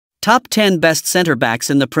Top 10 Best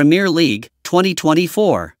Centre-Backs in the Premier League,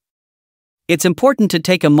 2024. It's important to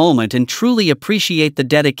take a moment and truly appreciate the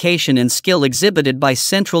dedication and skill exhibited by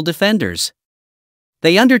central defenders.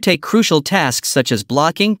 They undertake crucial tasks such as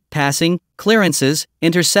blocking, passing, clearances,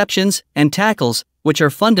 interceptions, and tackles, which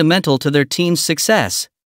are fundamental to their team's success.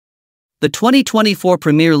 The 2024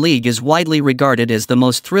 Premier League is widely regarded as the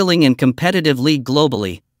most thrilling and competitive league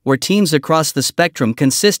globally, where teams across the spectrum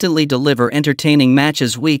consistently deliver entertaining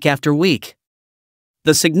matches week after week.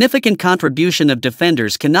 The significant contribution of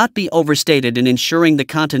defenders cannot be overstated in ensuring the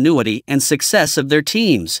continuity and success of their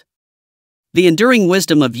teams. The enduring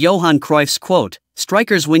wisdom of Johan Cruyff's quote,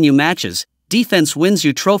 "Strikers win you matches, defense wins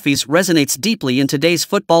you trophies," resonates deeply in today's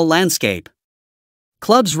football landscape.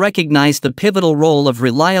 Clubs recognize the pivotal role of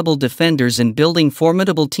reliable defenders in building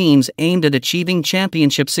formidable teams aimed at achieving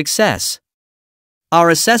championship success. Our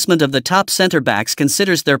assessment of the top centre-backs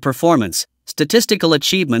considers their performance, statistical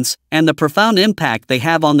achievements, and the profound impact they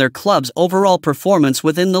have on their club's overall performance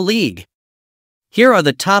within the league. Here are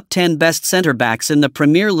the top 10 best centre-backs in the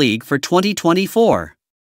Premier League for 2024.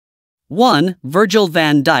 1. Virgil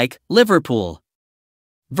van Dijk, Liverpool.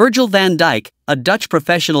 Virgil van Dijk, a Dutch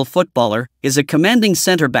professional footballer, is a commanding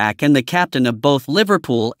centre-back and the captain of both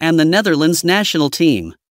Liverpool and the Netherlands national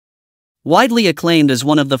team. Widely acclaimed as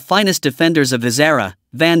one of the finest defenders of his era,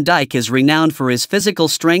 Van Dijk is renowned for his physical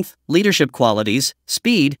strength, leadership qualities,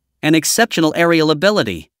 speed, and exceptional aerial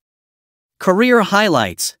ability. Career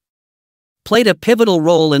highlights. Played a pivotal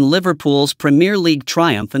role in Liverpool's Premier League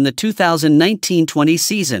triumph in the 2019-20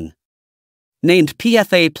 season. Named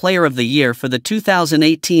PFA Player of the Year for the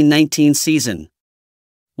 2018-19 season.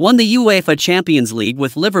 Won the UEFA Champions League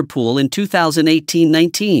with Liverpool in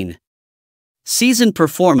 2018-19. Season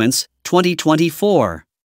performance, 2024.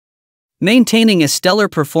 Maintaining a stellar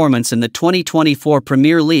performance in the 2024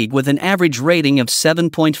 Premier League with an average rating of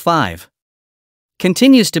 7.5.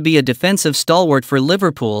 Continues to be a defensive stalwart for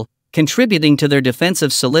Liverpool, contributing to their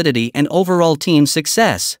defensive solidity and overall team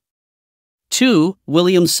success. 2.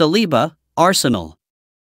 William Saliba, Arsenal.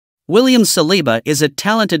 William Saliba is a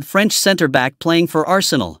talented French centre-back playing for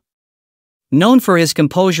Arsenal. Known for his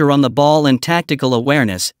composure on the ball and tactical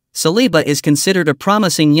awareness, Saliba is considered a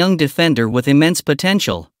promising young defender with immense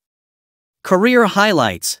potential. Career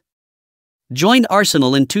highlights. Joined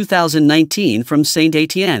Arsenal in 2019 from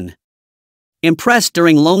Saint-Étienne. Impressed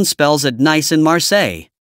during loan spells at Nice and Marseille.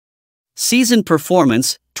 Season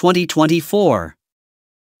performance, 2024.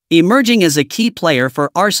 Emerging as a key player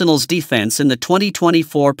for Arsenal's defense in the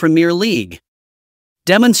 2024 Premier League.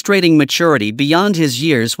 Demonstrating maturity beyond his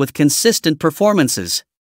years with consistent performances.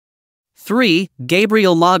 3.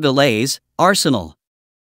 Gabriel Magalhães, Arsenal.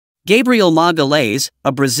 Gabriel Magalhães,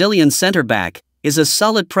 a Brazilian centre-back, is a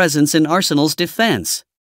solid presence in Arsenal's defense.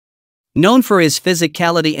 Known for his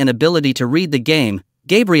physicality and ability to read the game,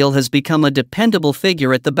 Gabriel has become a dependable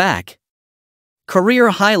figure at the back.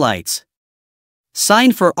 Career highlights.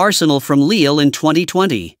 Signed for Arsenal from Lille in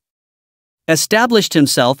 2020. Established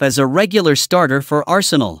himself as a regular starter for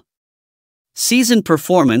Arsenal. Season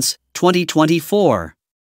performance, 2024.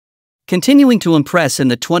 Continuing to impress in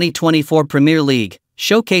the 2024 Premier League,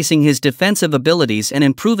 showcasing his defensive abilities and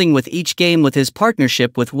improving with each game. With his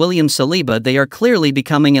partnership with William Saliba, they are clearly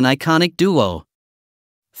becoming an iconic duo.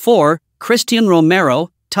 4. Christian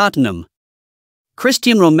Romero, Tottenham.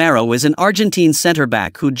 Christian Romero is an Argentine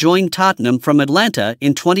centre-back who joined Tottenham from Atlanta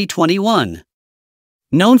in 2021.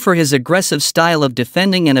 Known for his aggressive style of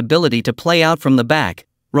defending and ability to play out from the back,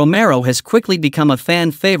 Romero has quickly become a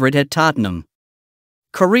fan favorite at Tottenham.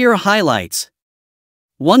 Career highlights.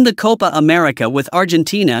 Won the Copa America with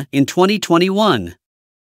Argentina in 2021.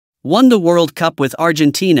 Won the World Cup with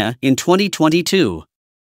Argentina in 2022.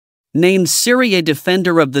 Named Serie A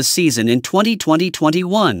Defender of the Season in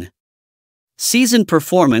 2020-21. Season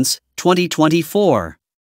performance, 2024.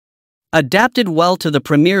 Adapted well to the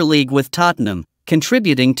Premier League with Tottenham,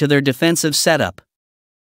 contributing to their defensive setup.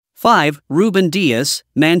 5. Ruben Dias,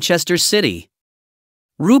 Manchester City.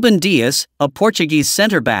 Ruben Dias, a Portuguese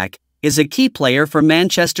centre-back, is a key player for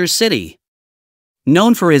Manchester City.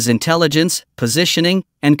 Known for his intelligence, positioning,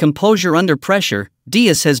 and composure under pressure,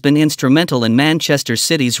 Dias has been instrumental in Manchester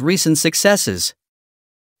City's recent successes.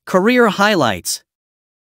 Career highlights.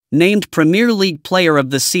 Named Premier League Player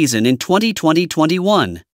of the Season in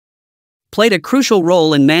 2020-21. Played a crucial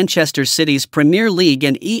role in Manchester City's Premier League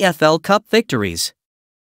and EFL Cup victories.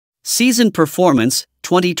 Season performance,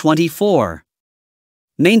 2024.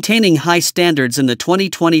 Maintaining high standards in the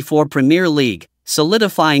 2024 Premier League,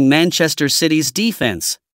 solidifying Manchester City's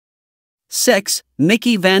defense. 6.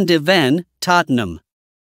 Mickey van de Ven, Tottenham.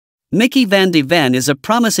 Mickey van de Ven is a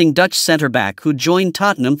promising Dutch centre-back who joined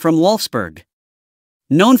Tottenham from Wolfsburg.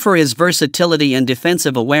 Known for his versatility and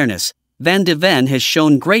defensive awareness, Van de Ven has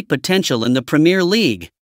shown great potential in the Premier League.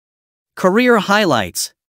 Career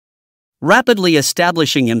highlights: rapidly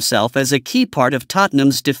establishing himself as a key part of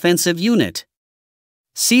Tottenham's defensive unit.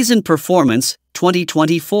 Season performance,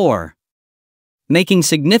 2024. Making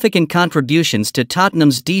significant contributions to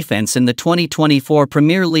Tottenham's defense in the 2024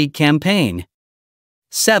 Premier League campaign.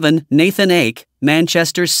 7. Nathan Ake,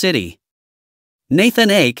 Manchester City.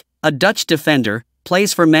 Nathan Ake, a Dutch defender,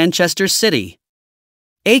 plays for Manchester City.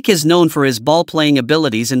 Ake is known for his ball-playing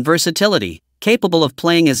abilities and versatility, capable of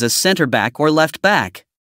playing as a centre-back or left-back.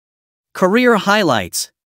 Career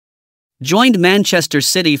highlights: joined Manchester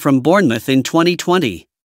City from Bournemouth in 2020.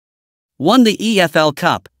 Won the EFL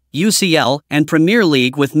Cup, UCL, and Premier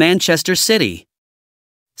League with Manchester City.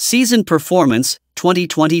 Season performance,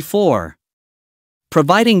 2024.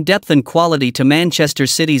 Providing depth and quality to Manchester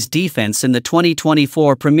City's defense in the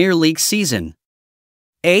 2024 Premier League season.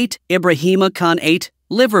 8. Ibrahima Konaté,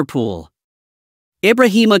 Liverpool.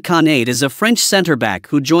 Ibrahima Konaté is a French centre-back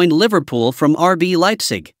who joined Liverpool from RB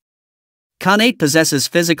Leipzig. Konaté possesses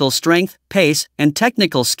physical strength, pace, and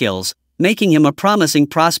technical skills, making him a promising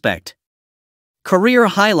prospect. Career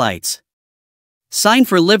highlights: signed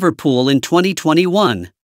for Liverpool in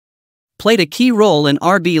 2021. Played a key role in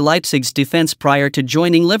RB Leipzig's defense prior to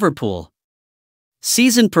joining Liverpool.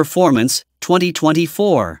 Season performance,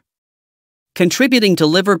 2024. Contributing to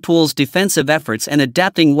Liverpool's defensive efforts and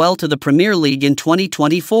adapting well to the Premier League in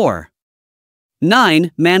 2024.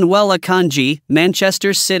 9. Manuel Akanji,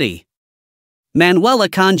 Manchester City. Manuel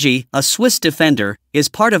Akanji, a Swiss defender, is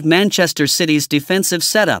part of Manchester City's defensive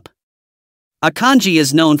setup. Akanji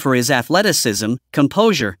is known for his athleticism,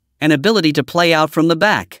 composure, and ability to play out from the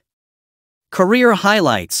back. Career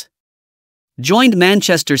highlights: joined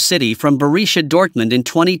Manchester City from Borussia Dortmund in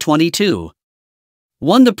 2022.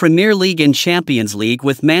 Won the Premier League and Champions League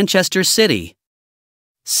with Manchester City.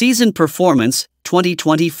 Season performance,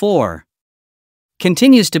 2024.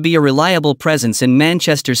 Continues to be a reliable presence in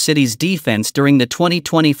Manchester City's defense during the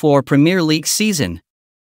 2024 Premier League season.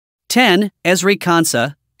 10. Ezri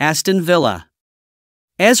Konsa, Aston Villa.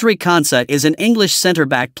 Ezri Konsa is an English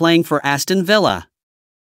centre-back playing for Aston Villa.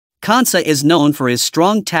 Konsa is known for his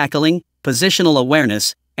strong tackling, positional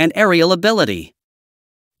awareness, and aerial ability.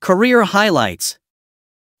 Career highlights: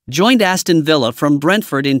 joined Aston Villa from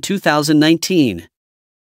Brentford in 2019.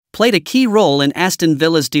 Played a key role in Aston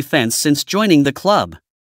Villa's defense since joining the club.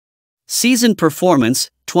 Season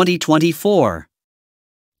performance, 2024.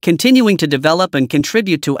 Continuing to develop and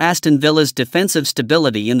contribute to Aston Villa's defensive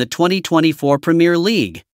stability in the 2024 Premier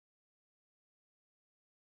League.